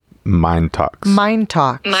Mind Talks. Mind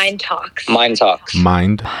Talks. Mind Talks. Mind Talks.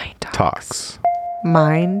 Mind Talks. Talks.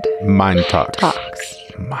 Mind Mind Talks. Talks.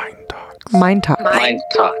 Mind Talks. Mind Talks. Mind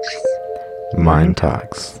Talks. Mind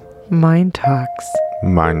Talks. Mind Talks.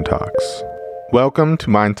 Mind Talks. Welcome to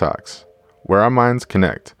Mind Talks, where our minds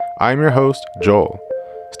connect. I'm your host, Joel.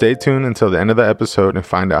 Stay tuned until the end of the episode and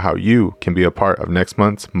find out how you can be a part of next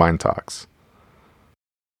month's Mind Talks.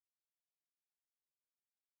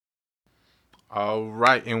 All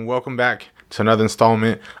right, and welcome back to another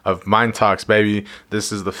installment of Mind Talks, baby. This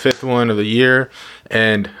is the fifth one of the year,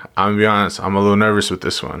 and I'm gonna be honest, I'm a little nervous with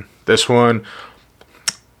this one. This one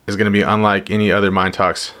is gonna be unlike any other Mind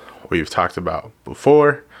Talks we've talked about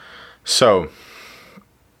before, so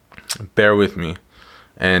bear with me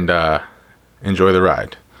and enjoy the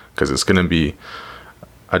ride, because it's gonna be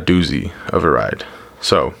a doozy of a ride.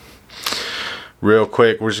 So, real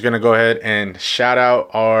quick, we're just gonna go ahead and shout out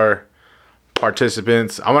our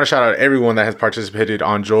participants. I want to shout out everyone that has participated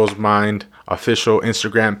on Joel's Mind official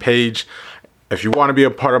Instagram page. If you want to be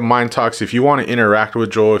a part of Mind Talks, if you want to interact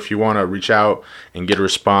with Joel, if you want to reach out and get a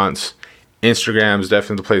response, Instagram is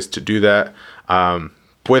definitely the place to do that.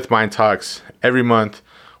 With Mind Talks, every month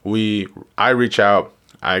I reach out.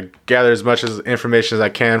 I gather as much information as I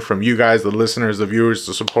can from you guys, the listeners, the viewers,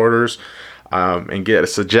 the supporters, and get a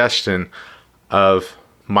suggestion of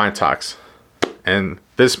Mind Talks. And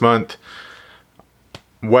this month,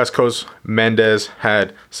 West Coast Mendez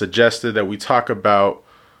had suggested that we talk about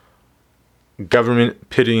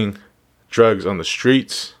government pitting drugs on the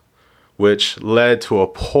streets, which led to a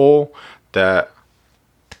poll that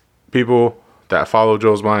people that follow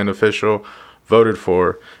Joel's Mind official voted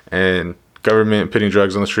for, and government pitting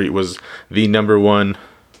drugs on the street was the number one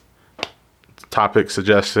topic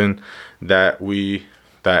suggestion that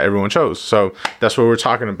everyone chose. So that's what we're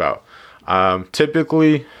talking about.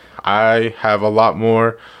 Typically, I have a lot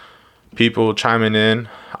more people chiming in,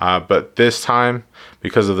 but this time,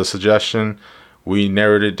 because of the suggestion, I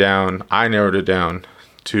narrowed it down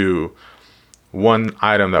to one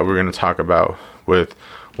item that we're going to talk about with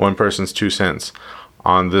one person's 2 cents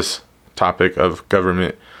on this topic of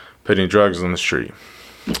government putting drugs on the street.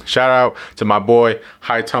 Shout out to my boy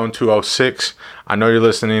Hightone 206. I know you're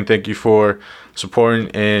listening. Thank you for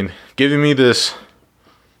supporting and giving me this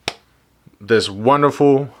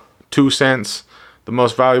wonderful 2 cents, the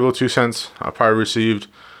most valuable 2 cents I probably received,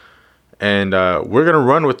 and we're gonna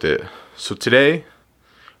run with it. So today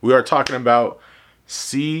we are talking about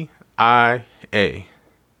CIA,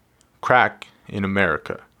 crack in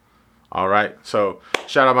America. All right, so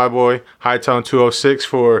shout out my boy Hightone 206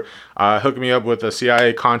 for hooking me up with a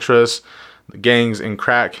CIA Contras, gangs and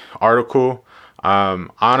crack article.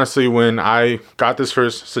 Honestly, when I got this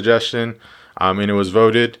first suggestion and it was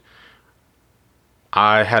voted,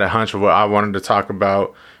 I had a hunch of what I wanted to talk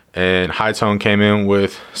about, and Hightone came in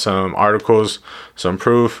with some articles, some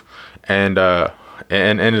proof, and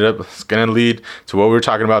ended up going to lead to what we're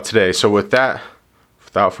talking about today. So with that,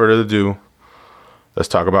 without further ado, let's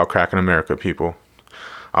talk about crack in America, people.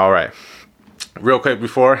 All right, real quick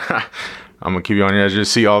before I'm gonna keep you on your edge to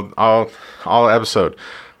see all episode.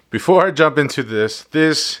 Before I jump into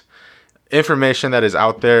this information that is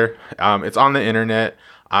out there, it's on the internet.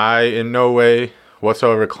 I in no way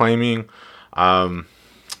whatsoever claiming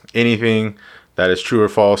anything that is true or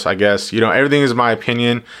false. I guess everything is my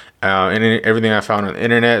opinion and everything I found on the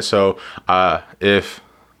internet. So if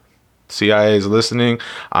CIA is listening,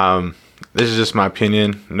 this is just my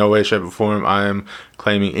opinion. No way, shape, or form I am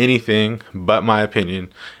claiming anything but my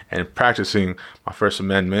opinion and practicing my First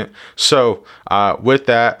Amendment. So with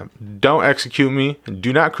that, don't execute me.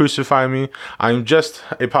 Do not crucify me. I'm just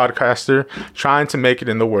a podcaster trying to make it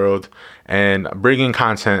in the world and bringing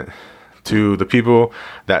content to the people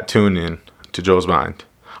that tune in to Joel's Mind.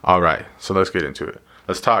 All right, so let's get into it.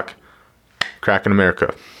 Let's talk crack in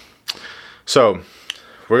America. So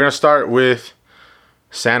we're going to start with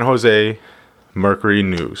San Jose Mercury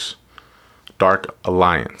News, Dark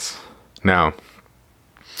Alliance. Now,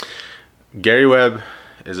 Gary Webb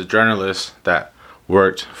is a journalist that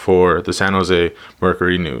worked for the San Jose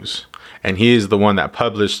Mercury News, and he is the one that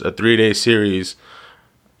published a 3-day series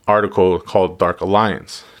article called Dark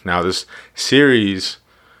Alliance. Now, this series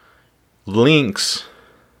links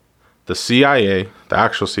the CIA, the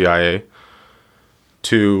actual CIA,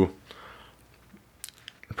 to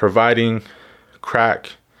providing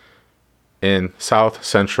crack in South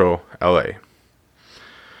Central LA.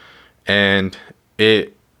 And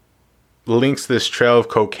it links this trail of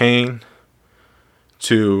cocaine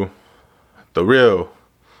to the real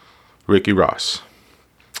Ricky Ross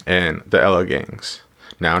and the LA gangs.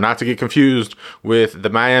 Now, not to get confused with the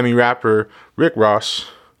Miami rapper Rick Ross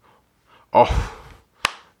Oh,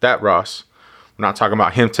 that Ross. I'm not talking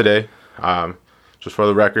about him today. Just for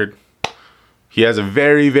the record, he has a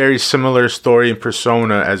very, very similar story and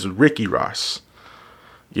persona as Ricky Ross.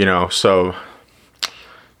 So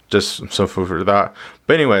just some food for thought.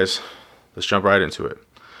 But anyways, let's jump right into it.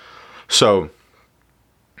 So,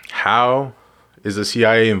 how is the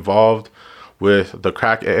CIA involved with the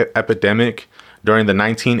crack epidemic during the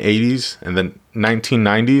 1980s and the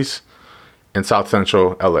 1990s in South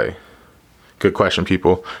Central LA? Good question,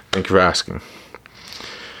 people. Thank you for asking.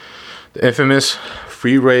 The infamous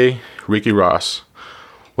Freeway Ricky Ross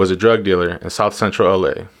was a drug dealer in South Central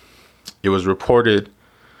LA. It was reported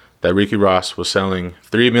that Ricky Ross was selling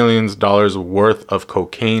 $3 million worth of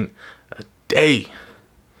cocaine a day.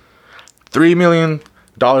 $3 million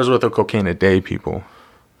worth of cocaine a day, people.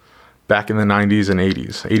 Back in the 90s and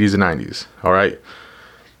 80s and 90s. All right.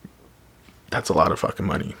 That's a lot of fucking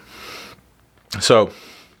money. So,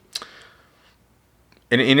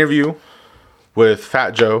 in an interview with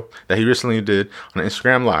Fat Joe that he recently did on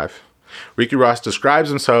Instagram Live, Ricky Ross describes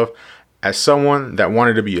himself as someone that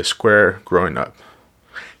wanted to be a square growing up.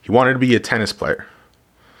 He wanted to be a tennis player.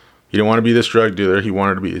 He didn't want to be this drug dealer. He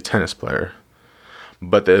wanted to be a tennis player.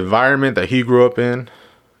 But the environment that he grew up in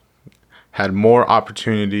had more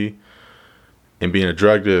opportunity in being a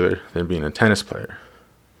drug dealer than being a tennis player.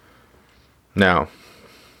 Now,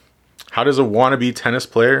 how does a wannabe tennis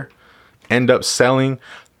player end up selling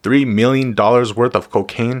 $3 million worth of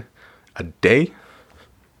cocaine a day?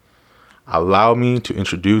 Allow me to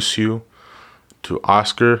introduce you to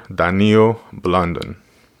Oscar Daniel Blandon.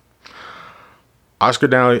 Oscar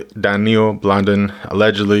Daniel Blandon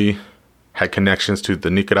allegedly had connections to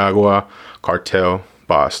the Nicaragua cartel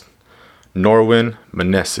boss, Norwin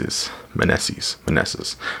Meneses. I'm going to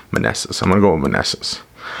go with Meneses,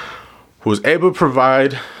 who was able to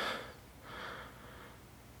provide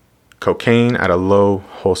cocaine at a low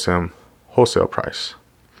wholesale price.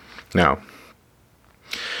 Now,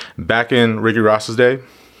 back in Ricky Ross's day,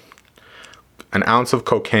 an ounce of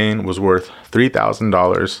cocaine was worth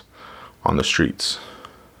 $3,000 on the streets.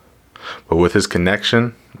 But with his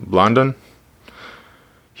connection, Blandon,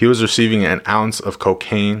 he was receiving an ounce of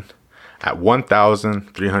cocaine at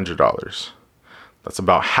 $1,300. That's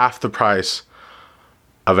about half the price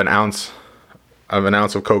of an ounce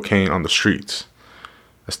of cocaine on the streets.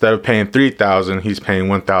 Instead of paying $3,000, he's paying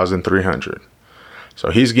 $1,300.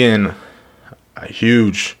 So he's getting a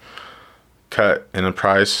huge cut in the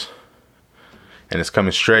price, and it's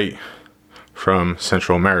coming straight from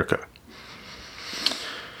Central America.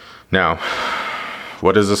 Now,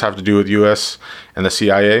 what does this have to do with U.S. and the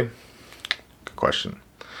CIA? Good question.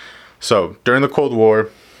 So, during the Cold War,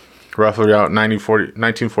 roughly around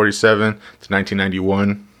 1947 to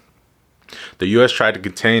 1991, the U.S. tried to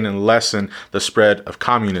contain and lessen the spread of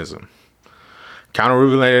communism.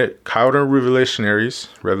 Counter-revolutionaries,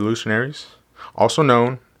 also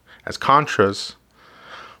known as Contras,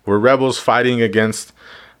 were rebels fighting against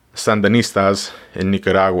Sandinistas in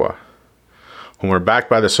Nicaragua, who were backed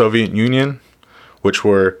by the Soviet Union, which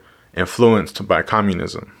were influenced by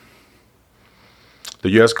communism. The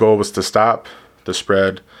U.S. goal was to stop the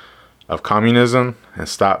spread of communism and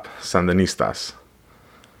stop Sandinistas.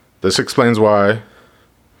 This explains why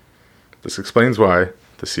the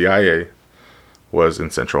CIA was in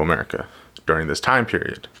Central America during this time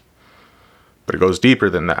period. But it goes deeper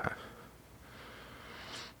than that.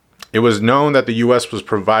 It was known that the U.S. was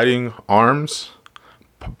providing arms,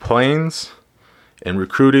 planes, and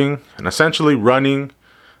recruiting, and essentially running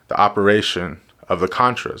the operation of the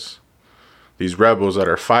Contras. These rebels that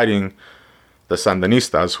are fighting the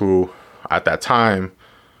Sandinistas, who at that time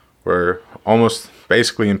were almost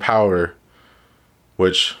basically in power,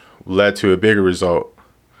 which led to a bigger result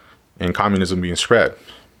in communism being spread.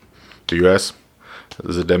 The U.S.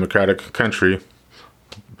 is a democratic country,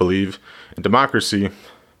 believe in democracy,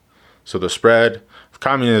 so the spread of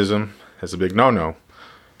communism is a big no-no.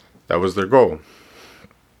 That was their goal.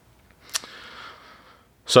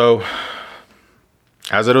 So,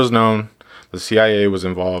 as it was known, the CIA was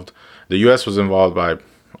involved. The U.S. was involved by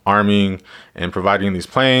arming and providing these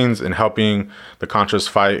planes and helping the Contras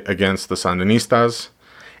fight against the Sandinistas.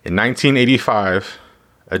 In 1985,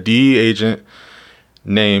 a DE agent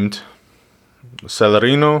named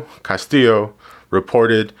Celerino Castillo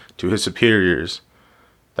reported to his superiors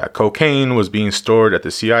that cocaine was being stored at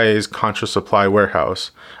the CIA's Contra Supply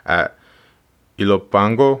warehouse at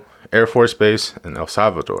Ilopango Air Force Base in El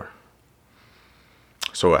Salvador.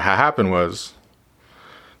 So what happened was,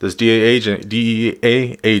 this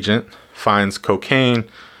DEA agent finds cocaine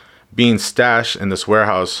being stashed in this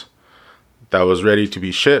warehouse that was ready to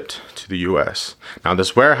be shipped to the U.S. Now,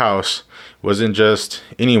 this warehouse wasn't just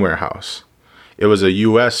any warehouse. It was a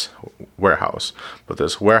U.S. warehouse, but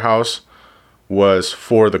this warehouse was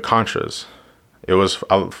for the Contras. It was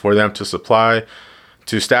for them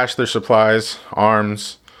to stash their supplies,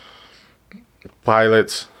 arms,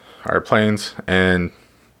 pilots, airplanes, and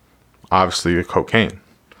obviously the cocaine.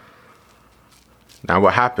 Now,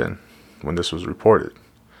 what happened when this was reported?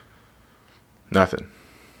 Nothing.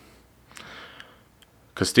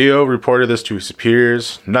 Castillo reported this to his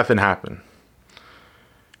superiors. Nothing happened.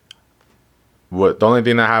 The only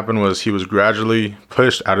thing that happened was he was gradually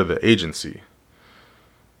pushed out of the agency.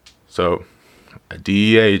 So, a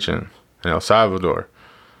DEA agent in El Salvador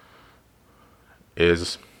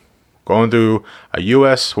is going through a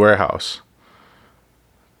U.S. warehouse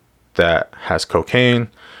that has cocaine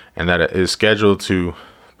and that is scheduled to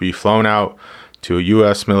be flown out to a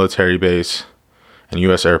U.S. military base and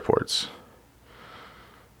U.S. airports.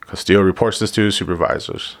 Castillo reports this to his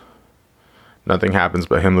supervisors. Nothing happens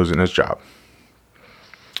but him losing his job.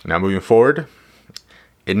 Now moving forward,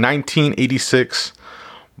 in 1986,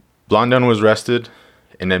 Blandon was arrested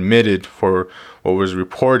and admitted for what was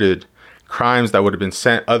reported crimes that would have been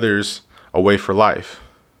sent others away for life.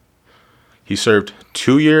 He served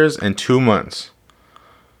 2 years and 2 months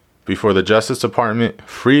before the Justice Department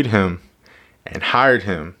freed him and hired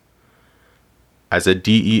him as a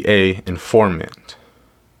DEA informant.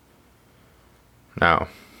 Now,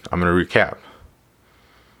 I'm going to recap.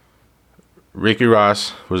 Ricky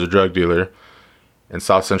Ross was a drug dealer in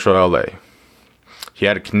South Central LA. He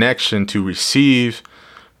had a connection to receive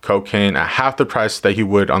cocaine at half the price that he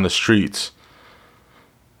would on the streets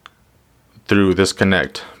through this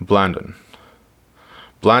connect, Blandon.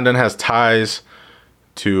 Blandon has ties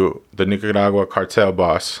to the Nicaragua cartel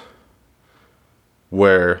boss,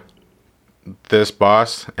 where this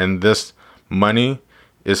boss and this money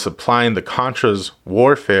is supplying the Contras'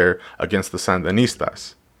 warfare against the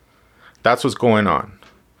Sandinistas. That's what's going on.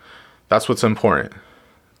 That's what's important.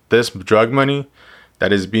 This drug money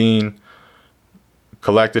that is being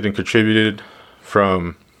collected and contributed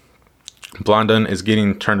from Blandon is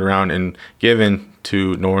getting turned around and given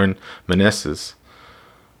to Norman Meneses,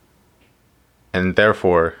 and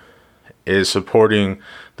therefore is supporting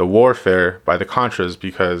the warfare by the Contras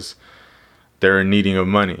because they're in needing of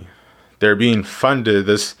money. They're being funded.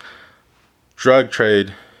 This drug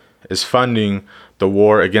trade is funding the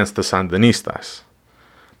war against the Sandinistas.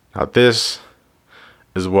 Now, this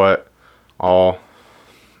is what all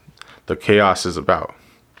the chaos is about.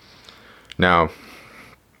 Now,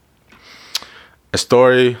 a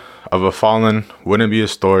story of a fallen wouldn't be a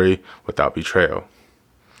story without betrayal.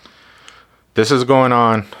 This is going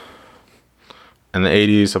on in the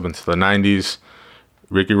 80s up until the 90s.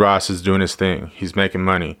 Ricky Ross is doing his thing. He's making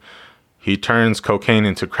money. He turns cocaine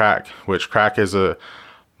into crack, which crack is a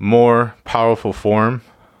more powerful form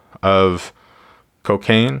of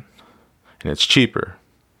cocaine, and it's cheaper.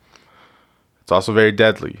 It's also very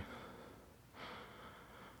deadly.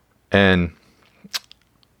 And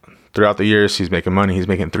throughout the years, he's making money. He's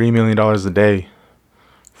making $3 million a day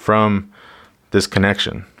from this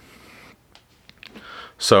connection.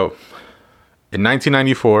 So, in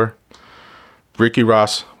 1994, Ricky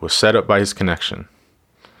Ross was set up by his connection.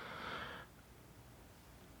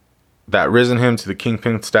 That risen him to the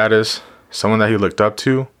kingpin status, someone that he looked up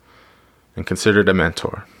to and considered a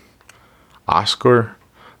mentor. Oscar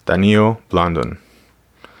Daniel Blandon.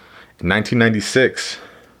 In 1996,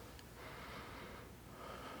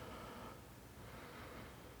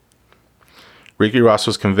 Ricky Ross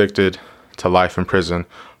was convicted to life in prison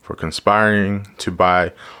for conspiring to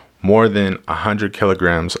buy more than 100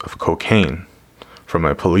 kilograms of cocaine from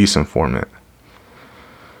a police informant.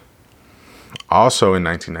 Also in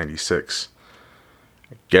 1996,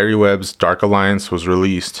 Gary Webb's Dark Alliance was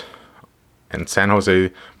released in San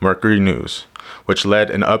Jose Mercury News, which led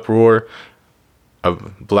an uproar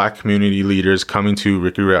of black community leaders coming to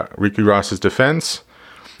Ricky Ross's defense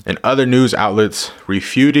and other news outlets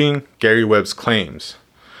refuting Gary Webb's claims.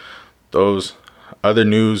 Those other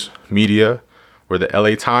news media were the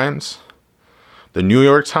LA Times, the New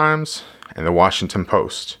York Times, and the Washington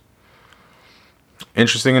Post.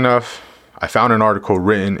 Interesting enough, I found an article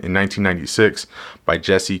written in 1996 by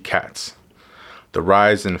Jesse Katz, The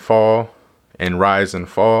Rise and Fall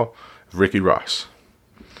of Ricky Ross.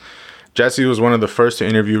 Jesse was one of the first to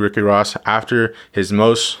interview Ricky Ross after his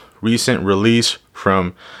most recent release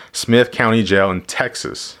from Smith County Jail in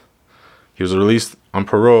Texas. He was released on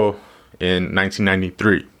parole in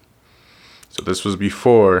 1993. So this was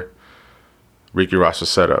before Ricky Ross was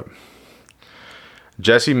set up.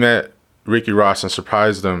 Jesse met Ricky Ross and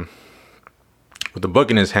surprised him with a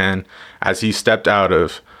book in his hand as he stepped out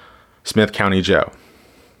of Smith County Jail.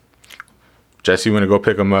 Jesse went to go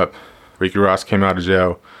pick him up. Ricky Ross came out of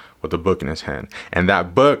jail with a book in his hand. And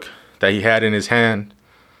that book that he had in his hand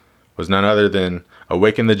was none other than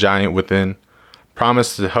Awaken the Giant Within,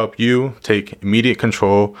 promised to help you take immediate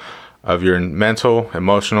control of your mental,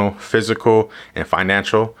 emotional, physical, and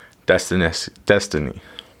financial destiny.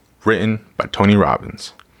 Written by Tony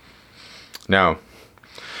Robbins. Now,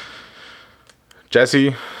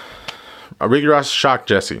 Ricky Ross shocked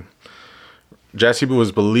Jesse. Jesse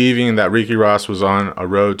was believing that Ricky Ross was on a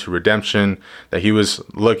road to redemption, that he was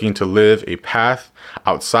looking to live a path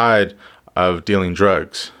outside of dealing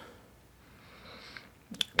drugs.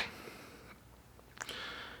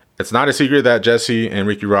 It's not a secret that Jesse and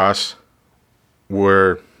Ricky Ross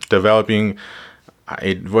were developing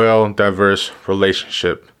a well-diverse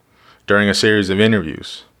relationship during a series of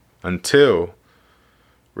interviews until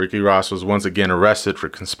Ricky Ross was once again arrested for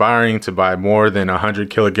conspiring to buy more than 100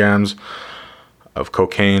 kilograms of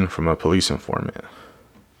cocaine from a police informant.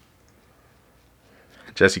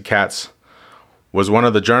 Jesse Katz was one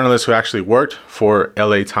of the journalists who actually worked for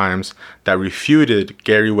LA Times that refuted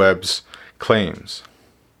Gary Webb's claims.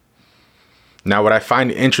 Now, what I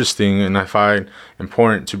find interesting and I find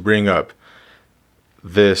important to bring up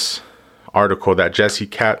this article that Jesse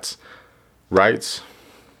Katz writes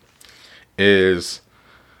is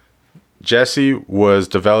Jesse was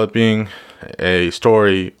developing a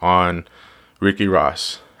story on Ricky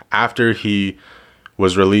Ross after he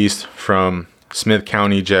was released from Smith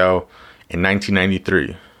County Jail in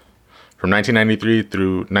 1993. From 1993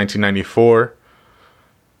 through 1994,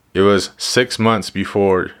 it was 6 months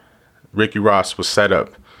before Ricky Ross was set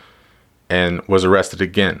up and was arrested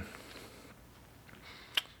again.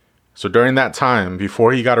 So during that time,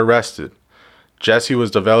 before he got arrested, Jesse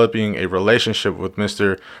was developing a relationship with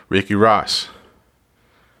Mr. Ricky Ross,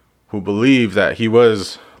 who believed that he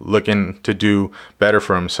was looking to do better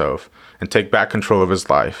for himself and take back control of his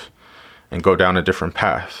life and go down a different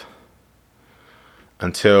path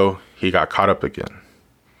until he got caught up again.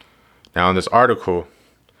 Now, in this article,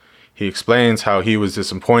 he explains how he was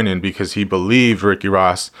disappointed because he believed Ricky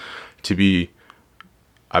Ross to be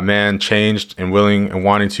a man changed and willing and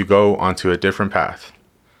wanting to go onto a different path.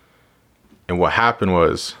 And what happened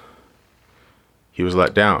was he was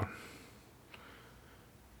let down.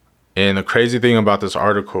 And the crazy thing about this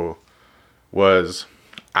article was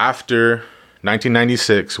after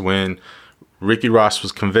 1996, when Ricky Ross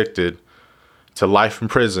was convicted to life in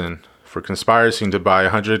prison for conspiring to buy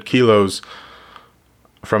 100 kilos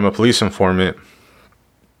from a police informant,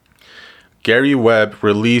 Gary Webb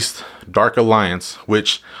released Dark Alliance,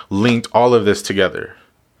 which linked all of this together.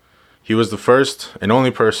 He was the first and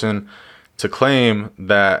only person to claim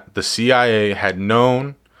that the CIA had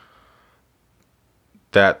known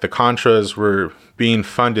that the Contras were being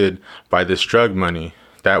funded by this drug money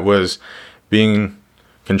that was being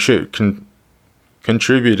contributed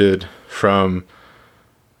from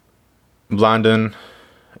Blandon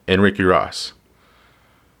and Ricky Ross.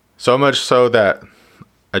 So much so that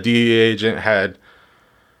a DEA agent had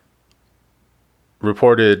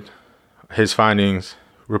reported his findings,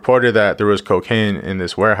 reported that there was cocaine in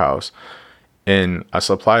this warehouse, in a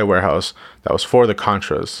supply warehouse that was for the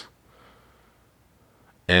Contras.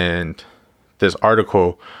 And this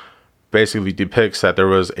article basically depicts that there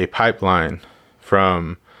was a pipeline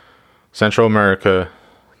from Central America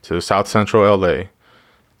to South Central LA.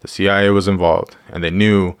 The CIA was involved and they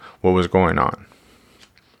knew what was going on.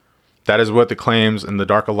 That is what the claims in the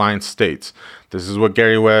Dark Alliance states. This is what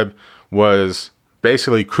Gary Webb was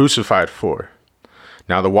basically crucified for.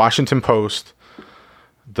 Now, the Washington Post,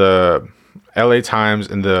 the LA Times,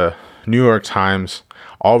 and the New York Times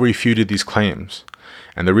all refuted these claims.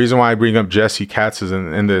 And the reason why I bring up Jesse Katz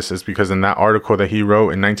in this is because in that article that he wrote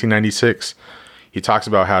in 1996, he talks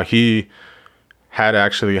about how he had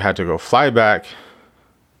to go fly back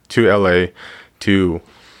to LA to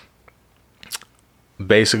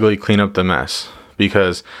basically clean up the mess,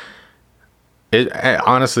 because it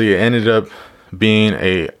honestly ended up being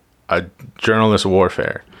a journalist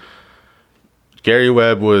warfare. Gary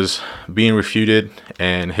Webb was being refuted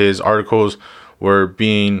and his articles were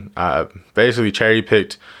being basically cherry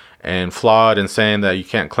picked and flawed and saying that you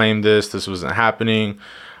can't claim this wasn't happening.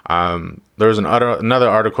 There was another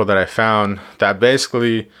article that I found that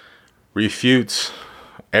basically refutes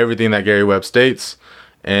everything that Gary Webb states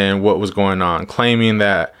and what was going on, claiming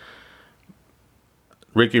that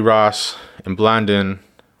Ricky Ross and Blandon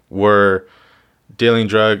were dealing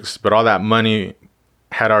drugs, but all that money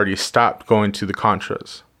had already stopped going to the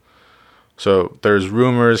Contras. So there's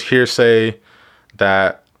rumors, hearsay,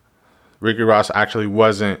 that Ricky Ross actually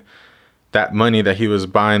wasn't that money that he was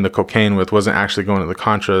buying the cocaine with wasn't actually going to the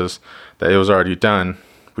Contras, that it was already done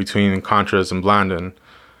between Contras and Blandon.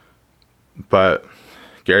 But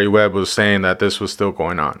Gary Webb was saying that this was still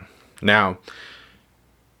going on. Now,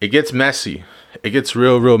 it gets messy. It gets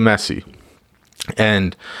real messy.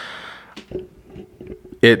 And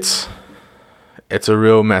it's a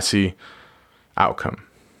real messy outcome.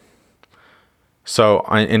 So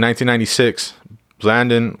in 1996,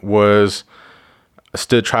 Blandon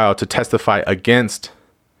stood trial to testify against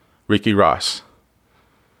Ricky Ross.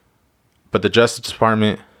 But the Justice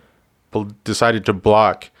Department decided to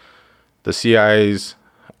block the CIA's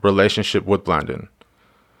relationship with Blandon.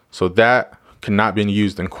 So that cannot be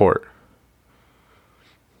used in court.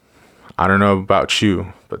 I don't know about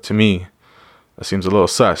you, but to me, that seems a little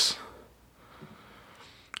sus.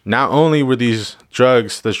 Not only were this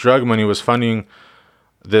drug money was funding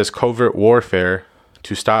this covert warfare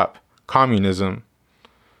to stop communism,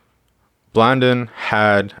 Blandon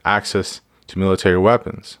had access to military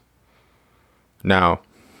weapons. Now,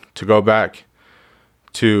 to go back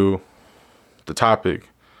to the topic,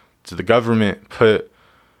 did the government put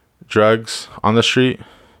drugs on the street?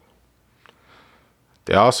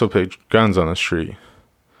 They also put guns on the street,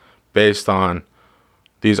 based on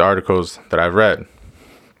these articles that I've read.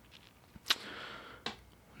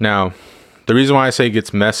 Now, the reason why I say it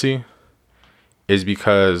gets messy is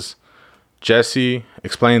because Jesse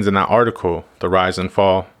explains in that article, The Rise and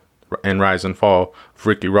Fall of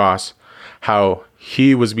Ricky Ross, how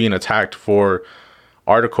he was being attacked for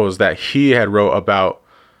articles that he had wrote about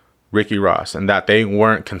Ricky Ross and that they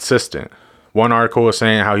weren't consistent. One article was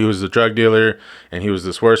saying how he was a drug dealer and he was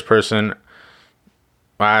this worst person.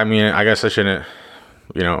 I mean, I guess I shouldn't,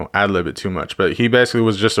 ad-lib it too much, but he basically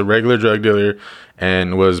was just a regular drug dealer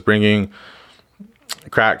and was bringing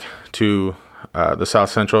crack to the South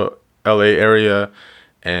Central LA area,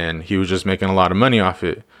 and he was just making a lot of money off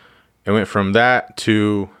it. It went from that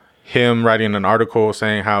to him writing an article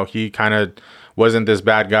saying how he kind of wasn't this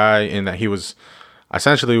bad guy, and that he was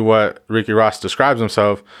essentially what Ricky Ross describes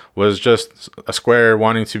himself was just a square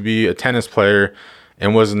wanting to be a tennis player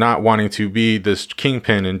and was not wanting to be this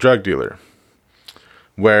kingpin and drug dealer.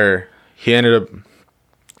 Where he ended up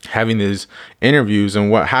having these interviews,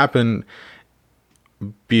 and what happened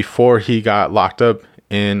before he got locked up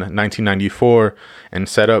in 1994 and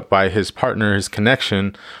set up by his partner, his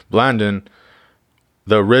connection, Blandon,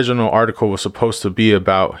 the original article was supposed to be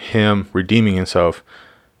about him redeeming himself.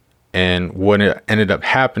 And what it ended up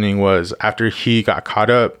happening was, after he got caught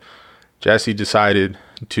up, Jesse decided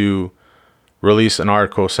to release an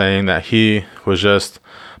article saying that he was just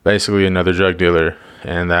basically another drug dealer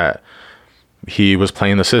and that he was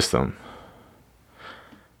playing the system.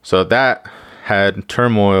 So that had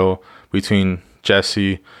turmoil between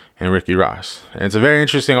Jesse and Ricky Ross. And it's a very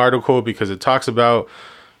interesting article because it talks about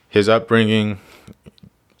his upbringing.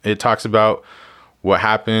 It talks about what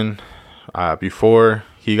happened before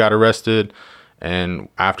he got arrested and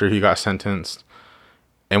after he got sentenced.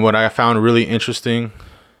 And what I found really interesting,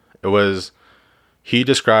 it was he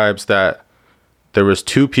describes that there was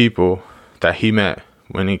two people that he met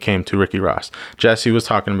when he came to Ricky Ross. Jesse was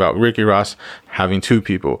talking about Ricky Ross having two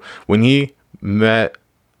people. When he met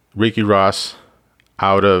Ricky Ross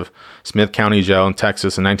out of Smith County Jail in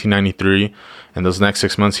Texas in 1993, and those next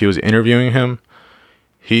 6 months he was interviewing him,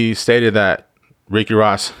 he stated that Ricky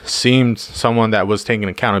Ross seemed someone that was taking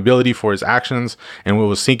accountability for his actions and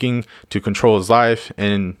was seeking to control his life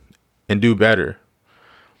and do better.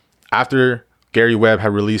 After Gary Webb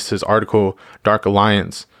had released his article, Dark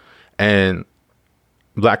Alliance, and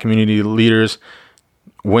Black community leaders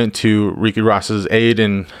went to Ricky Ross's aid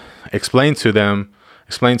and explained to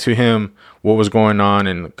him what was going on,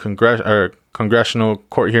 and congressional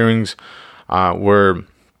court hearings were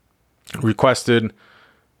requested.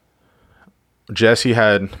 Jesse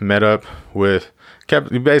had met up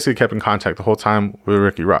he basically kept in contact the whole time with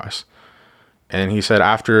Ricky Ross. And he said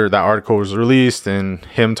after that article was released and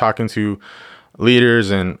him talking to leaders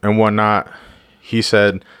and whatnot, he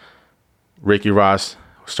said Ricky Ross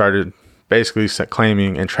started basically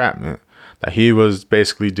claiming entrapment, that he was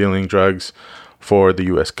basically dealing drugs for the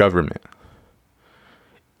U.S. government.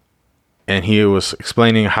 And he was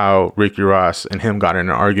explaining how Ricky Ross and him got in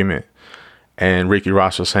an argument. And Ricky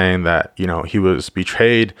Ross was saying that, he was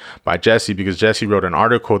betrayed by Jesse because Jesse wrote an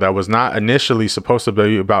article that was not initially supposed to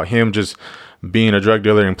be about him just being a drug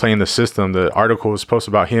dealer and playing the system. The article was supposed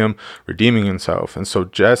to be about him redeeming himself. And so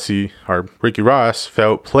Ricky Ross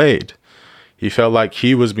felt played. He felt like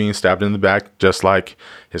he was being stabbed in the back, just like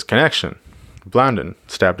his connection, Blandon,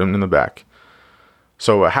 stabbed him in the back.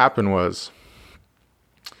 So what happened was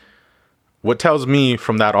what tells me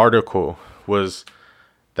from that article was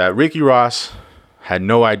that Ricky Ross had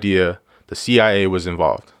no idea the CIA was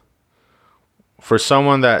involved. For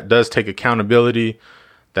someone that does take accountability,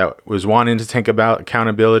 that was wanting to take about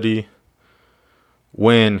accountability,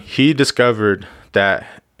 when he discovered that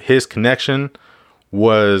his connection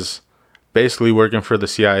was basically working for the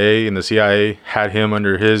CIA and the CIA had him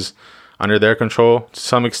under their control to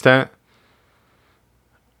some extent,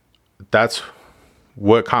 that's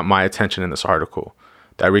what caught my attention in this article.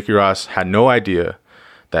 That Ricky Ross had no idea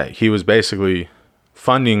that he was basically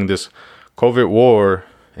funding this covert war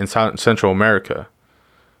in Central America.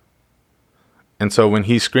 And so when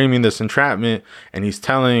he's screaming this entrapment and he's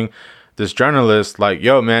telling this journalist, like,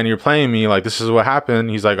 yo, man, you're playing me, like, this is what happened.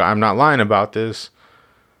 He's like, I'm not lying about this.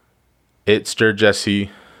 It stirred Jesse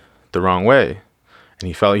the wrong way. And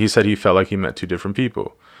he said he felt like he met two different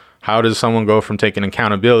people. How does someone go from taking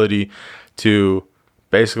accountability to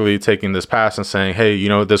basically taking this pass and saying, hey,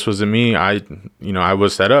 this wasn't me. I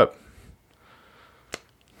was set up.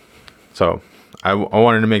 So I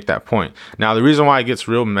wanted to make that point. Now, the reason why it gets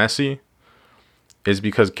real messy is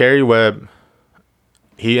because Gary Webb,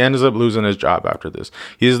 he ends up losing his job after this.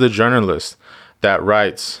 He's the journalist that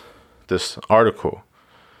writes this article.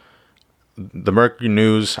 The Mercury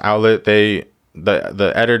News outlet, the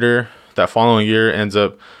editor that following year ends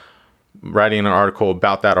up writing an article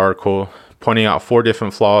about that article, pointing out 4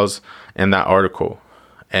 different flaws in that article.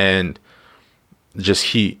 And just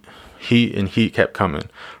heat kept coming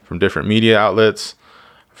from different media outlets,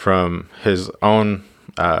 from his own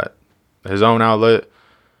outlet.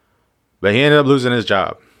 But he ended up losing his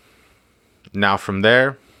job. Now from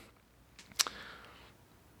there,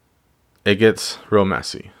 it gets real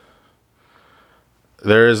messy.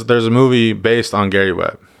 There's a movie based on Gary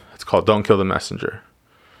Webb. It's called Don't Kill the Messenger.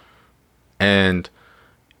 And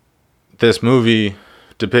this movie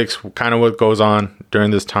depicts kind of what goes on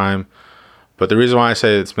during this time. But the reason why I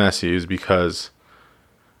say it's messy is because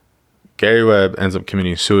Gary Webb ends up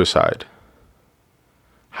committing suicide.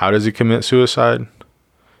 How does he commit suicide?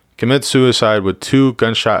 He commits suicide with 2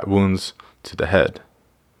 gunshot wounds to the head.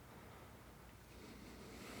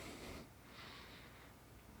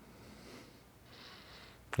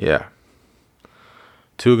 Yeah.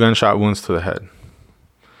 2 gunshot wounds to the head.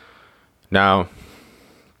 Now,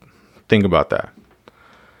 think about that.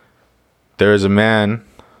 There is a man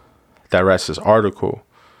that writes this article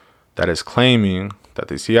that is claiming that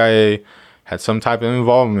the CIA had some type of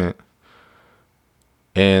involvement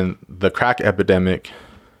in the crack epidemic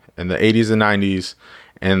in the 80s and 90s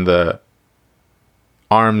and the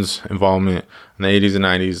arms involvement in the 80s and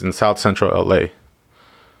 90s in South Central LA.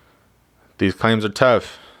 These claims are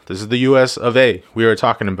tough. This is the US of A we are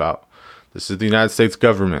talking about. This is the United States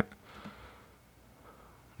government.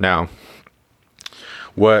 Now,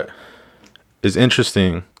 what is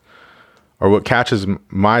interesting, or what catches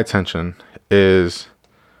my attention, is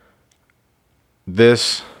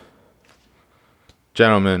this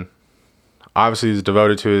gentleman obviously is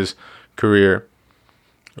devoted to his career,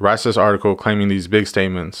 writes this article claiming these big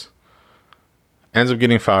statements, ends up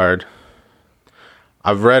getting fired.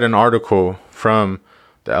 I've read an article from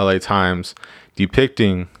the LA Times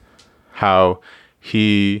depicting how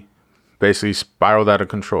he basically spiraled out of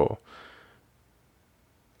control.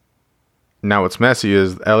 Now, what's messy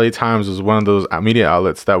is LA Times was one of those media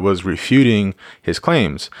outlets that was refuting his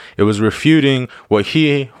claims. It was refuting what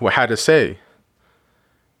he had to say.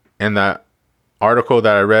 And that article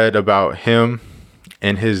that I read about him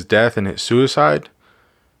and his death and his suicide,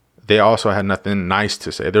 they also had nothing nice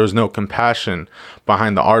to say. There was no compassion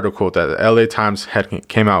behind the article that the LA Times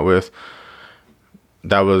came out with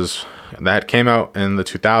that came out in the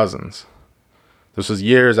 2000s. This was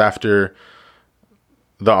years after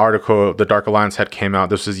the article, The Dark Alliance, had came out.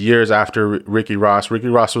 This was years after Ricky Ross. Ricky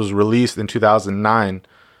Ross was released in 2009.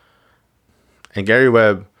 And Gary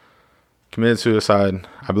Webb committed suicide,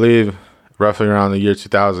 I believe, roughly around the year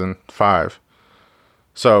 2005.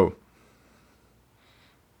 So,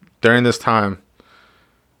 during this time,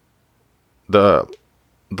 the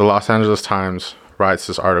Los Angeles Times writes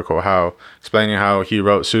this article explaining how he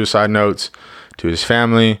wrote suicide notes to his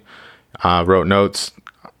family, wrote notes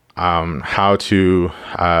how to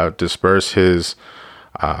disperse his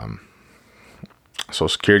Social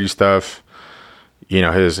Security stuff,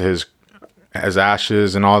 his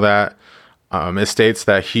ashes and all that. It states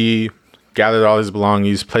that he gathered all his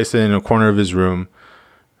belongings, placed it in a corner of his room,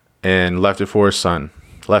 and left it for his son.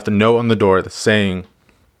 Left a note on the door saying,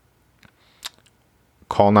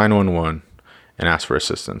 "Call 911 and ask for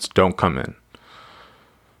assistance. Don't come in."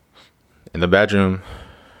 In the bedroom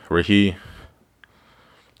where he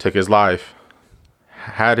took his life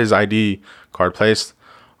had his ID card placed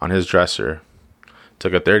on his dresser,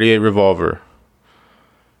 took a .38 revolver,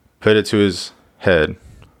 put it to his head,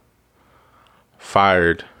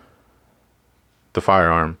 fired the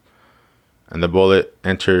firearm, and the bullet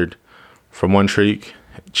entered from one cheek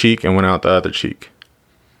and went out the other cheek.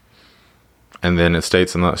 And then it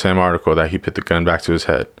states in the same article that he put the gun back to his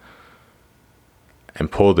head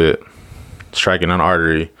and pulled it, striking an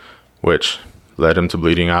artery, which led him to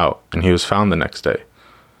bleeding out, and he was found the next day.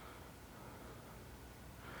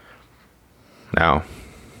 Now,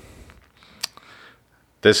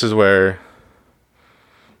 this is why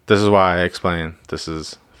I explain this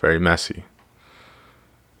is very messy.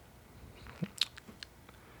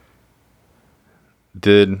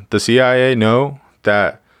 Did the CIA know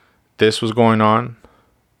that this was going on?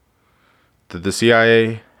 Could the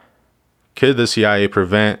CIA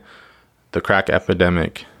prevent the crack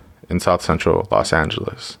epidemic in South Central Los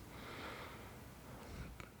Angeles?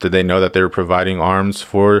 Did they know that they were providing arms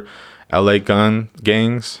for LA gun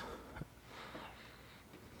gangs?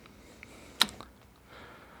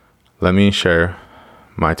 Let me share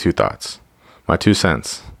my 2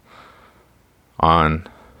 cents on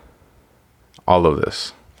all of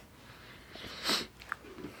this.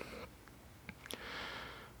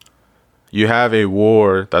 You have a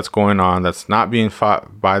war that's going on that's not being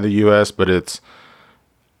fought by the U.S., but it's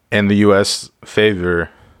in the U.S. favor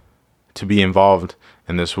to be involved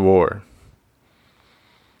in this war.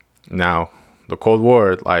 Now, the Cold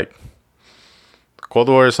War is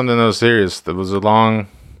something that was serious. That was a long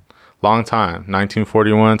time,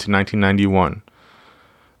 1941 to 1991.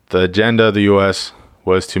 The agenda of the U.S.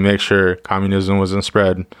 was to make sure communism wasn't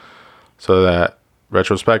spread, so that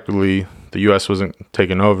retrospectively the U.S. wasn't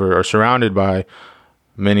taken over or surrounded by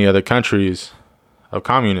many other countries of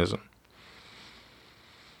communism.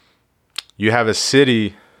 You have a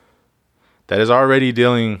city that is already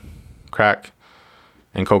dealing crack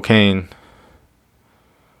and cocaine,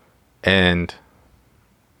 and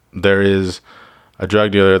there is a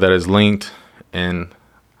drug dealer that is linked in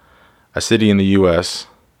a city in the U.S.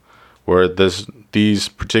 where these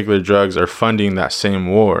particular drugs are funding that same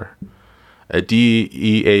war. A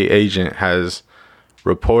DEA agent has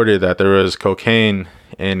reported that there was cocaine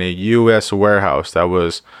in a U.S. warehouse that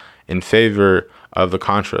was in favor of the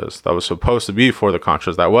Contras, that was supposed to be for the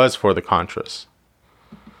Contras, that was for the Contras.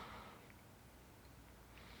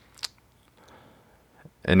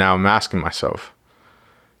 And now I'm asking myself,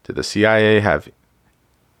 did the CIA have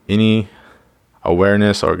any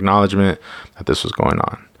awareness or acknowledgement that this was going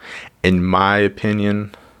on? In my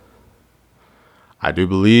opinion, I do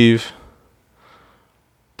believe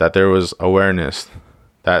that there was awareness,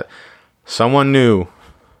 that someone knew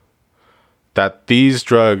that these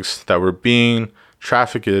drugs that were being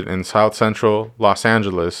trafficked in South Central Los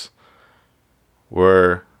Angeles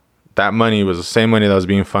that money was the same money that was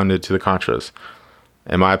being funded to the Contras.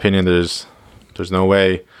 In my opinion, there's no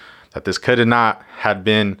way that this could have not had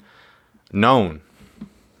been known.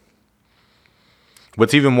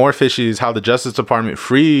 What's even more fishy is how the Justice Department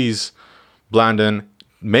frees Blandon,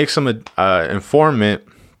 makes him an informant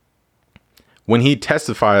when he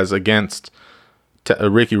testifies against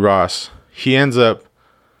Ricky Ross. He ends up,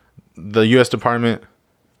 the U.S. Department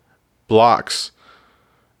blocks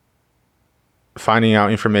finding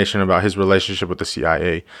out information about his relationship with the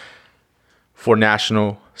CIA for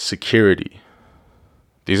national security.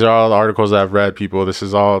 These are all the articles that I've read, people. This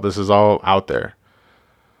is all out there.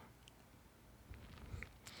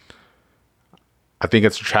 I think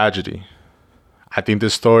it's a tragedy. I think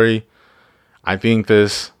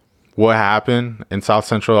what happened in South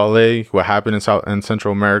Central LA, what happened in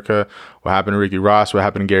Central America, what happened to Ricky Ross, what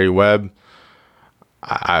happened to Gary Webb,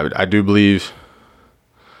 I do believe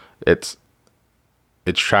it's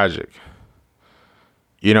tragic.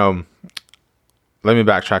 You know, let me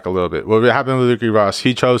backtrack a little bit. What happened with Ricky Ross?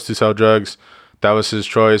 He chose to sell drugs. That was his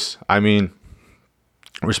choice. I mean,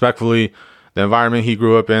 respectfully, the environment he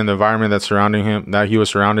grew up in, the environment that's surrounding him, that he was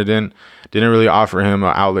surrounded in, didn't really offer him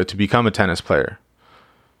an outlet to become a tennis player.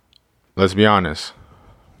 Let's be honest.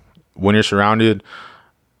 When you're surrounded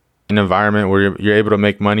in an environment where you're able to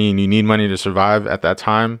make money and you need money to survive at that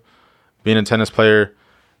time, being a tennis player,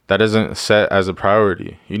 that isn't set as a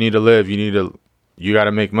priority. You need to live. You got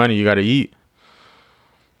to make money. You got to eat.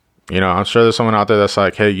 You know, I'm sure there's someone out there that's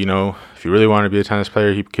like, hey, you know, if you really want to be a tennis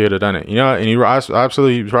player, he could have done it. You know, and you're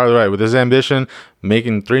absolutely probably right. With his ambition,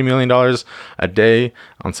 making $3 million a day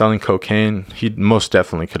on selling cocaine, he most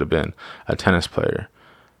definitely could have been a tennis player.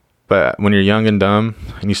 But when you're young and dumb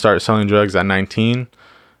and you start selling drugs at 19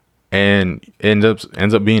 and ends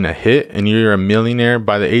up being a hit, and you're a millionaire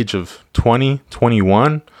by the age of 20,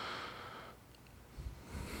 21,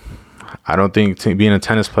 I don't think being a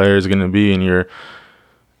tennis player is going to be in your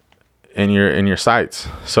sights.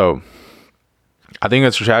 So I think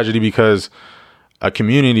it's a tragedy because a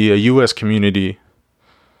U.S. community,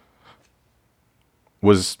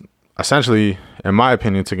 was essentially, in my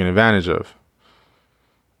opinion, taken advantage of.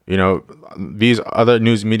 You know, these other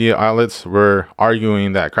news media outlets were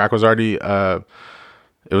arguing that crack was already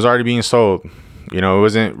being sold. You know,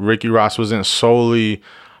 Ricky Ross wasn't solely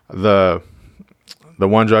the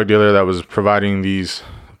one drug dealer that was providing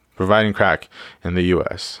crack in the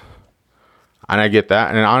U.S. And I get that,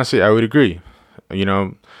 and honestly, I would agree. You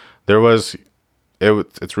know,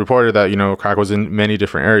 it's reported that, you know, crack was in many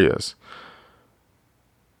different areas.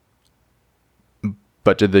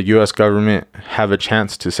 But did the U.S. government have a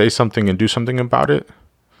chance to say something and do something about it?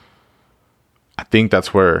 I think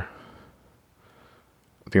that's where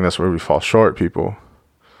we fall short, people.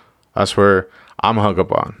 That's where I'm hung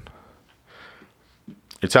up on.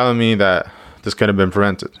 You're telling me that this could have been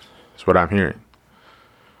prevented. That's what I'm hearing.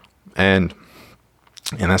 And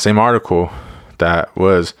in that same article that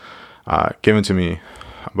was given to me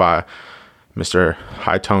by Mr.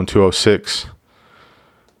 Hightone 206,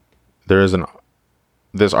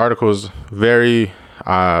 this article is very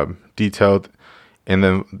detailed in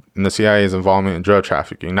the CIA's involvement in drug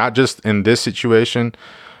trafficking, not just in this situation,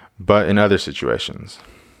 but in other situations.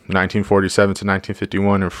 1947 to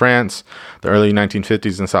 1951 in France, the early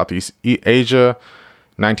 1950s in Southeast Asia,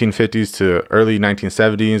 1950s to early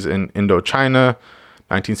 1970s in Indochina,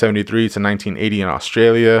 1973 to 1980 in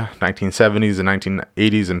Australia, 1970s and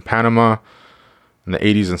 1980s in Panama, in the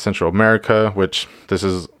 80s in Central America, which this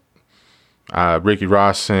is Ricky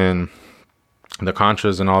Ross and the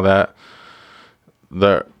Contras and all that.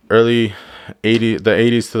 The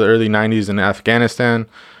 80s to the early 90s in Afghanistan.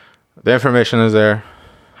 The information is there.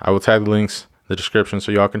 I will tag the links in the description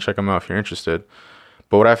so y'all can check them out if you're interested.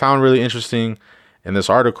 But what I found really interesting in this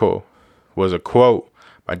article was a quote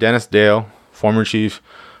by Dennis Dale, former chief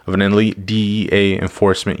of an elite DEA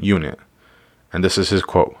enforcement unit. And this is his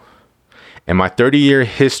quote. In my 30-year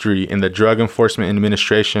history in the Drug Enforcement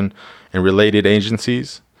Administration and related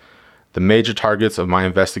agencies, the major targets of my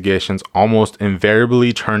investigations almost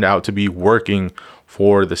invariably turned out to be working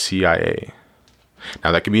for the CIA.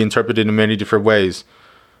 Now, that can be interpreted in many different ways.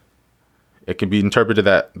 It can be interpreted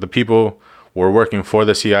that the people were working for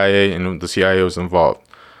the CIA and the CIA was involved.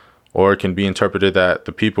 Or it can be interpreted that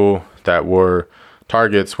the people that were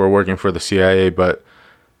targets were working for the CIA, but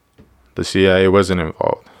the CIA wasn't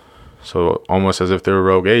involved. So almost as if they were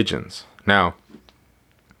rogue agents. Now,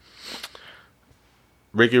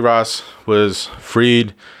 Ricky Ross was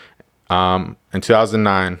freed in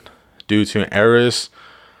 2009 due to an erroneous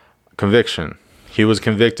conviction. He was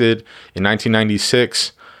convicted in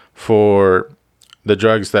 1996 for the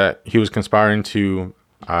drugs that he was conspiring to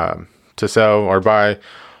sell or buy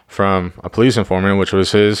from a police informant, which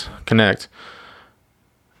was his connect.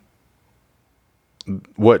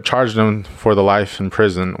 What charged him for the life in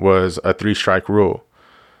prison was a 3-strike rule.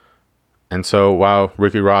 And so while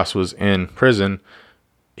Ricky Ross was in prison,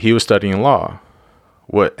 he was studying law.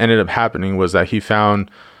 What ended up happening was that he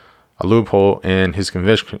found a loophole in his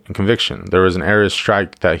conviction. There was an error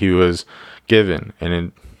strike that he was given, and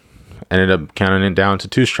it ended up counting it down to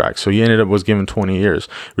 2 strikes. So he was given 20 years.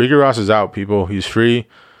 Ricky Ross is out, people. He's free.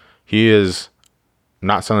 He is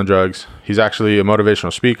not selling drugs. He's actually a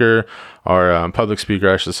motivational speaker, or a public speaker,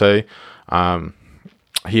 I should say.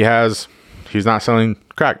 He's not selling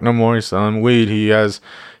crack no more. He's selling weed. He has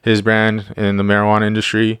his brand in the marijuana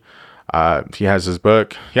industry. He has his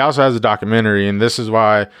book. He also has a documentary, and this is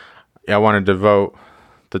why I want to devote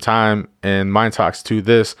the time in Mind Talks to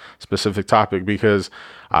this specific topic, because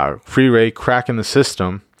Freeway Crack in the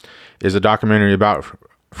System is a documentary about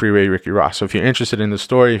Freeway Ricky Ross. So if you're interested in the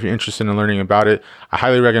story, if you're interested in learning about it, I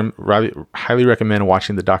highly recommend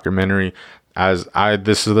watching the documentary.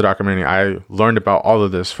 This is the documentary I learned about all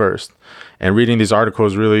of this first, and reading these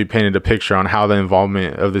articles really painted a picture on how the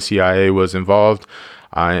involvement of the CIA was involved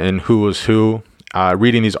and who was who.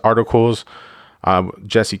 Reading these articles,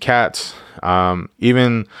 Jesse Katz,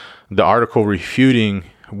 even the article refuting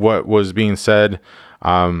what was being said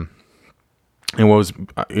and what was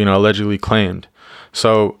allegedly claimed.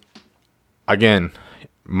 So again,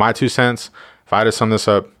 my 2 cents, if I had to sum this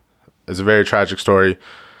up, it's a very tragic story.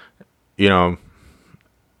 A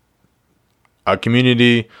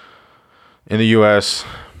community in the U.S.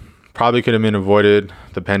 probably could have been avoided.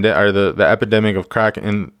 The epidemic of crack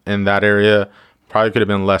in that area probably could have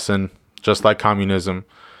been lessened, just like communism.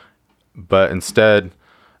 But instead,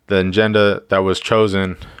 the agenda that was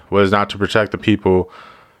chosen was not to protect the people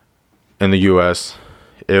in the U.S.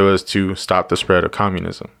 It was to stop the spread of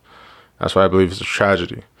communism. That's why I believe it's a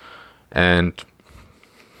tragedy. And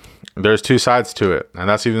there's two sides to it. And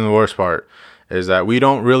that's even the worst part, is that we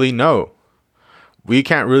don't really know. We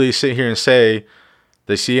can't really sit here and say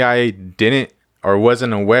the CIA didn't or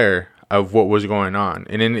wasn't aware of what was going on.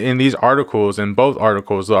 And in these articles, in both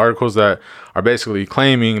articles, the articles that are basically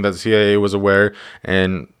claiming that the CIA was aware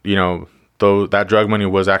and, though that drug money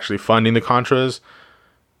was actually funding the Contras,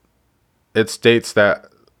 it states that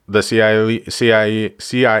the CIA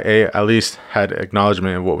at least had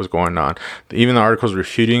acknowledgement of what was going on. Even the articles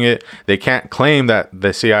refuting it, they can't claim that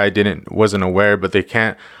the CIA wasn't aware, but they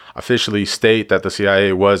can't officially state that the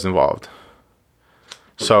CIA was involved.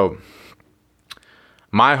 So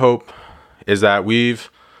my hope is that we've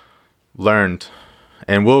learned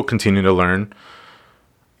and will continue to learn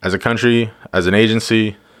as a country, as an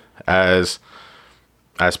agency, as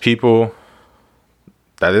people,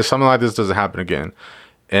 that if something like this doesn't happen again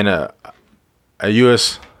in a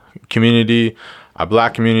U.S. community, a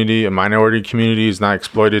black community, a minority community is not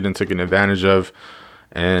exploited and taken advantage of,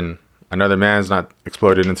 and another man's not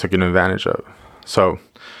exploited and taken advantage of. So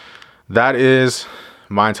that is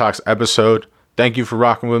Mind Talks episode. Thank you for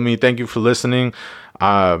rocking with me. Thank you for listening.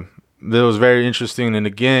 It was very interesting. And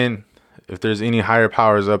again, if there's any higher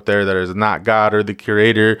powers up there that is not God or the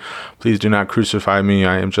Creator, please do not crucify me.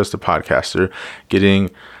 I am just a podcaster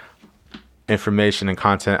getting information and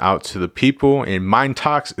content out to the people. And Mind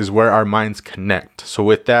Talks is where our minds connect. So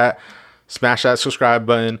with that, smash that subscribe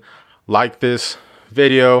button, like this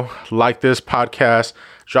video, like this podcast,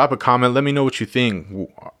 drop a comment. Let me know what you think.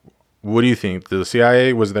 What do you think? The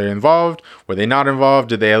CIA, was they involved? Were they not involved?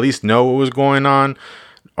 Did they at least know what was going on?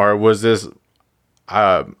 Or was this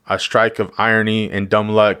a strike of irony and dumb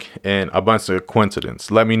luck and a bunch of coincidence?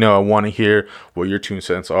 Let me know. I want to hear what your 2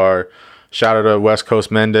 cents are. Shout out to West Coast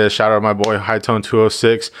Mendez. Shout out to my boy Hightone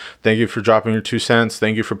 206. Thank you for dropping your 2 cents.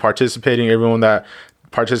 Thank you for participating. Everyone that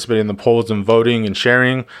participated in the polls and voting and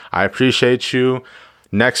sharing, I appreciate you.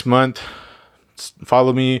 Next month,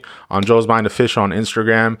 follow me on Joel's Mind Official on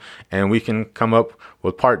Instagram, and we can come up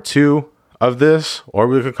with part 2 of this, or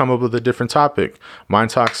we could come up with a different topic. Mind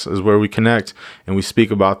Talks is where we connect and we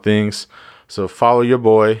speak about things. So follow your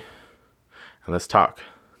boy and let's talk.